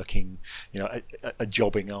was working, a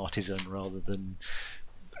jobbing artisan rather than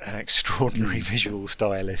an extraordinary visual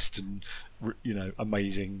stylist and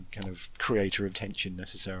amazing kind of creator of tension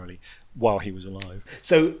necessarily while he was alive.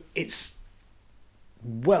 So it's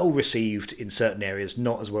well received in certain areas,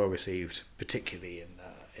 not as well received, particularly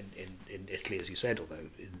in Italy, as you said, although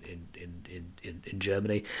in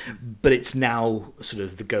Germany. But it's now sort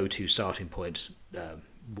of the go-to starting point.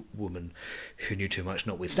 Woman Who Knew Too Much,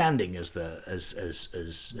 notwithstanding, as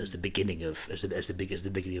the beginning of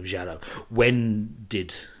Giallo. When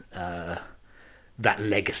did that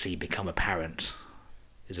legacy become apparent?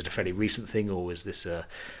 Is it a fairly recent thing, or is this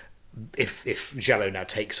if Giallo now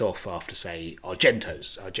takes off after, say,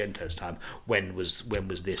 Argento's time, when was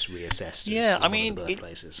this reassessed? Yeah, as I one mean, of the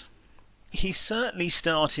birthplaces? He certainly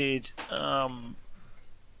started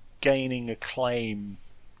gaining acclaim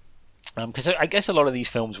because I guess a lot of these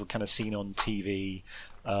films were kind of seen on TV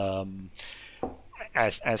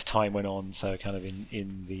as time went on. So kind of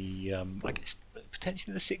in the I guess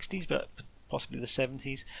potentially the 60s, but possibly the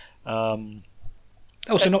 70s.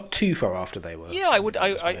 So not too far after they were. Yeah,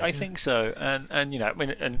 I think so, and you know, I mean,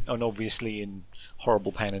 and obviously in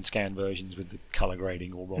horrible pan and scan versions with the color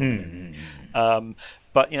grading all wrong.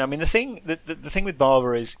 But you know, I mean, the thing with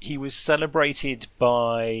Bava is he was celebrated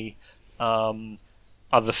by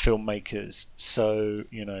other filmmakers. So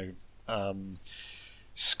you know,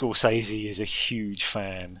 Scorsese is a huge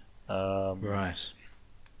fan. Right.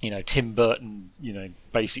 You know, Tim Burton, you know,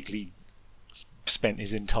 basically spent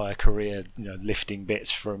his entire career, you know, lifting bits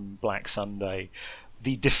from Black Sunday.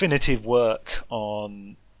 The definitive work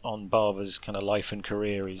on Bava's kind of life and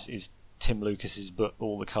career is Tim Lucas's book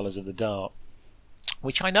All the Colours of the Dark,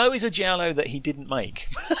 which I know is a giallo that he didn't make.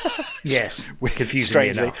 Yes, confusingly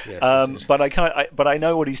enough. Yes, but I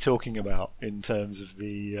know what he's talking about in terms of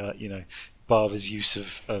the you know, Bava's use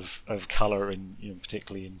of colour, and you know,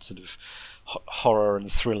 particularly in sort of horror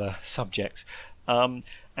and thriller subjects.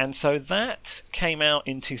 And so that came out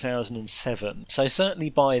in 2007. So certainly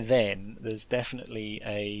by then, there's definitely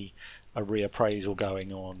a reappraisal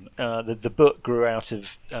going on. The book grew out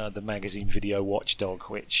of the magazine Video Watchdog,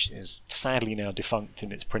 which is sadly now defunct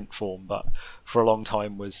in its print form, but for a long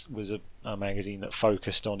time was a magazine that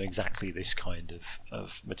focused on exactly this kind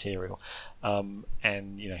of material.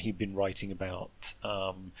 And you know, he'd been writing about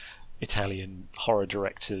Italian horror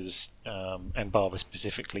directors and Bava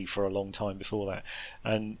specifically for a long time before that.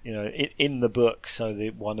 And you know, in the book, so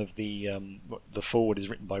one of the foreword is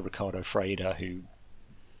written by Riccardo Freda, who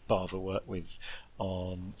Bava worked with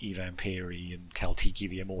on I Vampiri and Kaltiki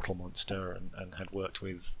the Immortal Monster, and had worked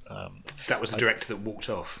with. That was the director that walked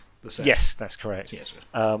off the set. Yes, that's correct. Yes.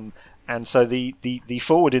 And so the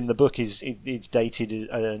foreword in the book is dated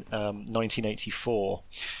 1984.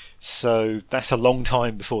 So that's a long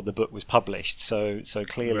time before the book was published. So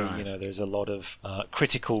clearly, Right. you know, there's a lot of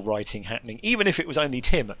critical writing happening, even if it was only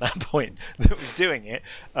Tim at that point that was doing it.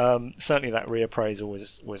 Certainly, that reappraisal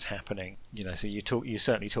was happening. You know, so you're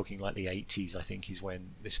certainly talking like the 80s. I think is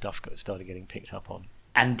when this stuff started getting picked up on.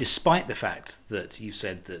 And despite the fact that you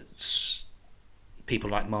said that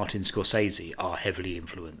people like Martin Scorsese are heavily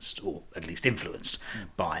influenced, or at least influenced,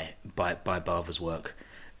 by Bava's work.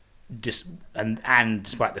 And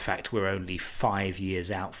despite the fact we're only 5 years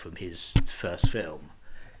out from his first film,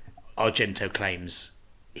 Argento claims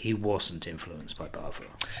he wasn't influenced by Bava.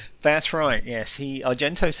 That's right. Yes,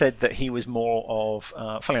 Argento said that he was more of,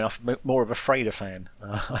 funnily enough, more of a Freda fan.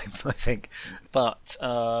 I think, but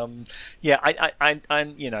yeah,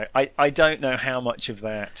 I don't know how much of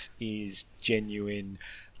that is genuine.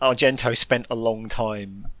 Argento spent a long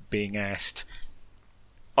time being asked,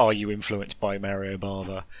 "Are you influenced by Mario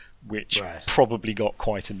Bava?" Which Right. probably got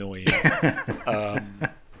quite annoying.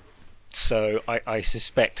 So I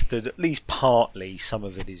suspect that at least partly some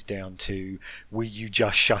of it is down to, will you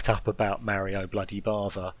just shut up about Mario Bloody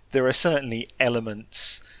Bava? There are certainly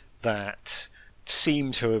elements that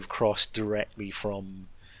seem to have crossed directly from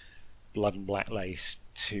Blood and Black Lace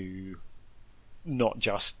to not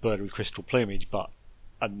just Bird with Crystal Plumage, but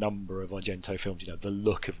a number of Argento films. You know, the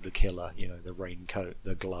look of the killer, you know, the raincoat,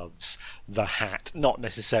 the gloves, the hat, not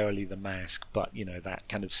necessarily the mask, but you know, that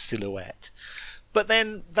kind of silhouette. But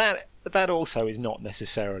then that also is not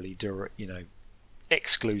necessarily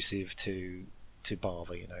exclusive to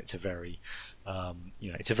Bava. You know, it's a very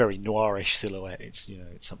it's a very noirish silhouette. It's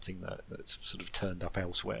it's something that's sort of turned up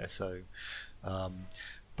elsewhere. So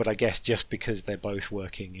but I guess just because they're both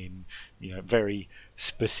working in very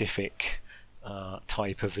specific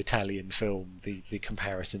type of Italian film, the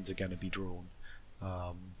comparisons are going to be drawn.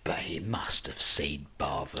 But he must have seen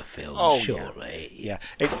Bava films, surely. Yeah.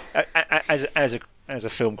 As a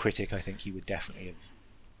film critic, I think he would definitely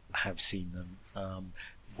have seen them.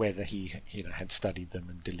 Whether he had studied them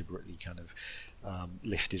and deliberately kind of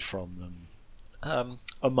lifted from them,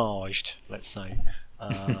 homaged, let's say.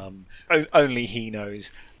 Only he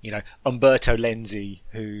knows. Umberto Lenzi,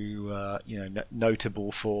 who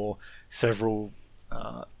notable for several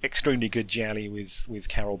extremely good gialli with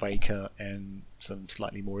Carol Baker and some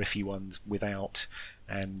slightly more iffy ones without,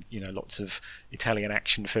 and lots of Italian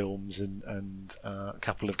action films and a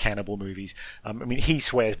couple of cannibal movies. I mean, he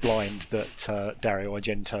swears blind that Dario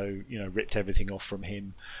Argento ripped everything off from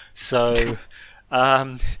him. So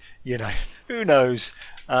who knows?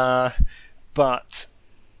 But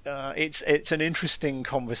it's an interesting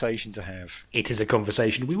conversation to have. It is a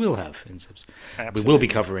conversation we will have. Absolutely. We will be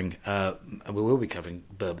covering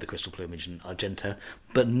Burb the Crystal Plumage and Argento,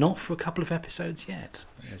 but not for a couple of episodes yet.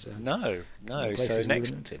 No. places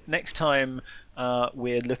So next time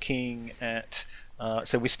we're looking at.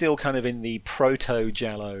 So we're still kind of in the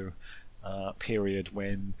proto-Giallo period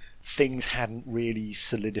when things hadn't really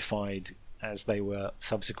solidified as they were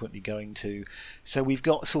subsequently going to. So we've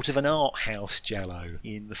got sort of an art house Giallo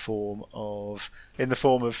in the form of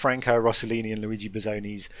Franco Rossellini and Luigi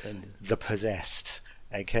Bozzoni's The Possessed,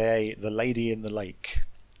 aka The Lady in the Lake.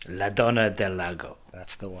 La Donna del Lago.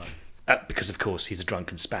 That's the one. Because of course he's a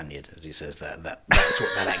drunken Spaniard, as he says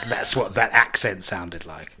that's what that accent sounded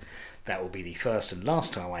like. That will be the first and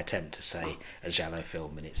last time I attempt to say a Giallo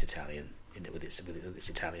film in its Italian, with its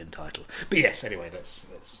Italian title. But yes, anyway, let's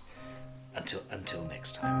until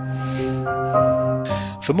next time.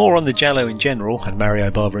 For more on the Giallo in general, and Mario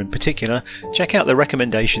Bava in particular, check out the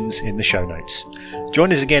recommendations in the show notes.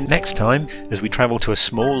 Join us again next time as we travel to a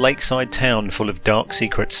small lakeside town full of dark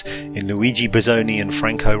secrets in Luigi Bozzoni and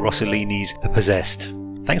Franco Rossellini's The Possessed.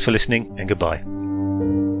 Thanks for listening, and goodbye.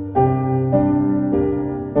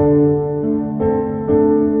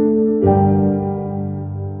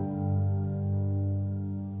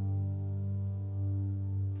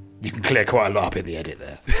 You can clear quite a lot up in the edit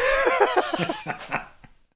there.